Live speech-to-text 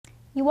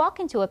You walk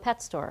into a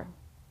pet store,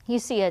 you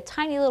see a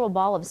tiny little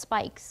ball of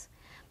spikes,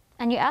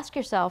 and you ask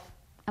yourself,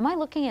 am I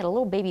looking at a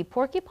little baby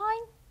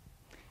porcupine?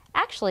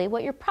 Actually,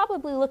 what you're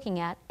probably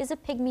looking at is a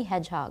pygmy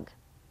hedgehog.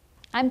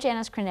 I'm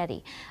Janice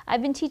Creneti.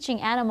 I've been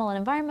teaching animal and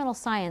environmental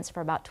science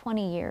for about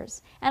 20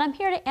 years, and I'm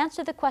here to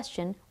answer the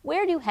question,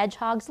 where do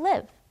hedgehogs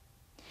live?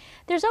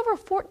 There's over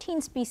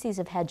 14 species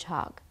of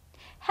hedgehog.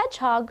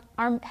 Hedgehogs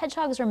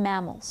are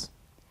mammals.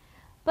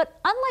 But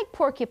unlike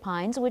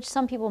porcupines, which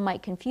some people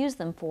might confuse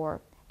them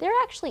for, they're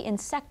actually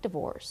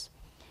insectivores.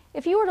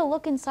 If you were to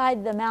look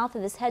inside the mouth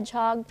of this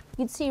hedgehog,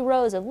 you'd see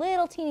rows of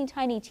little teeny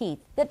tiny teeth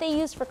that they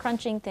use for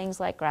crunching things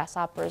like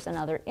grasshoppers and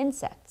other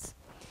insects.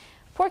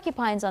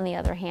 Porcupines, on the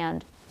other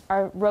hand,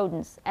 are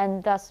rodents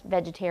and thus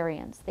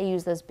vegetarians. They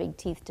use those big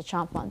teeth to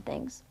chomp on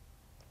things.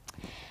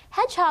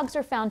 Hedgehogs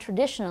are found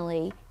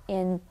traditionally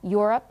in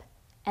Europe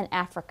and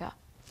Africa.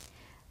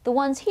 The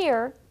ones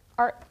here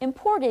are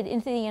imported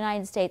into the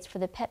United States for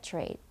the pet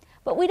trade,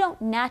 but we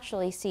don't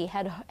naturally see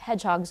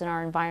hedgehogs in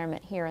our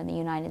environment here in the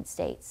United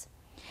States.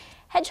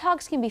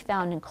 Hedgehogs can be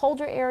found in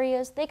colder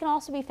areas. They can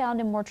also be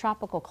found in more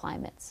tropical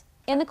climates.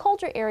 In the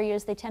colder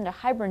areas, they tend to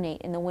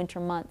hibernate in the winter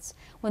months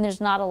when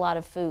there's not a lot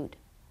of food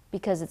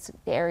because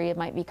the area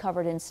might be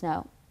covered in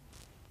snow.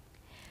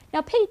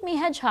 Now, pygmy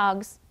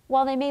hedgehogs,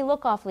 while they may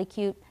look awfully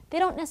cute, they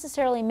don't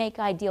necessarily make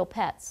ideal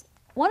pets.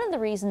 One of the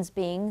reasons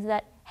being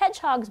that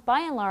hedgehogs, by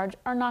and large,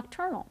 are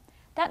nocturnal.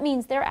 That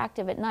means they're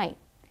active at night.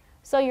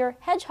 So your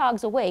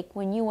hedgehog's awake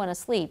when you want to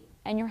sleep,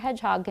 and your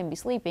hedgehog can be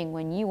sleeping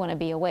when you want to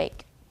be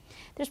awake.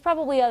 There's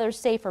probably other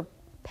safer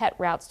pet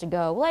routes to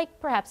go, like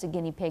perhaps a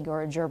guinea pig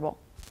or a gerbil.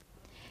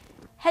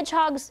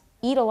 Hedgehogs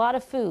eat a lot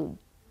of food.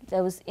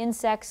 Those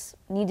insects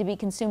need to be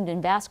consumed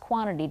in vast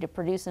quantity to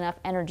produce enough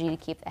energy to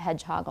keep the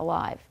hedgehog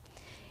alive.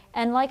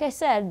 And like I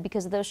said,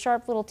 because of those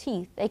sharp little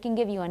teeth, they can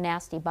give you a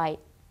nasty bite.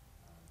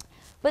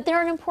 But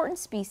they're an important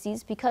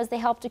species because they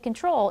help to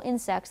control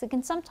insects that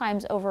can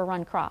sometimes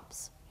overrun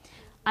crops.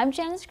 I'm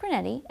Janice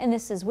Creneti, and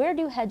this is Where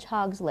Do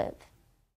Hedgehogs Live?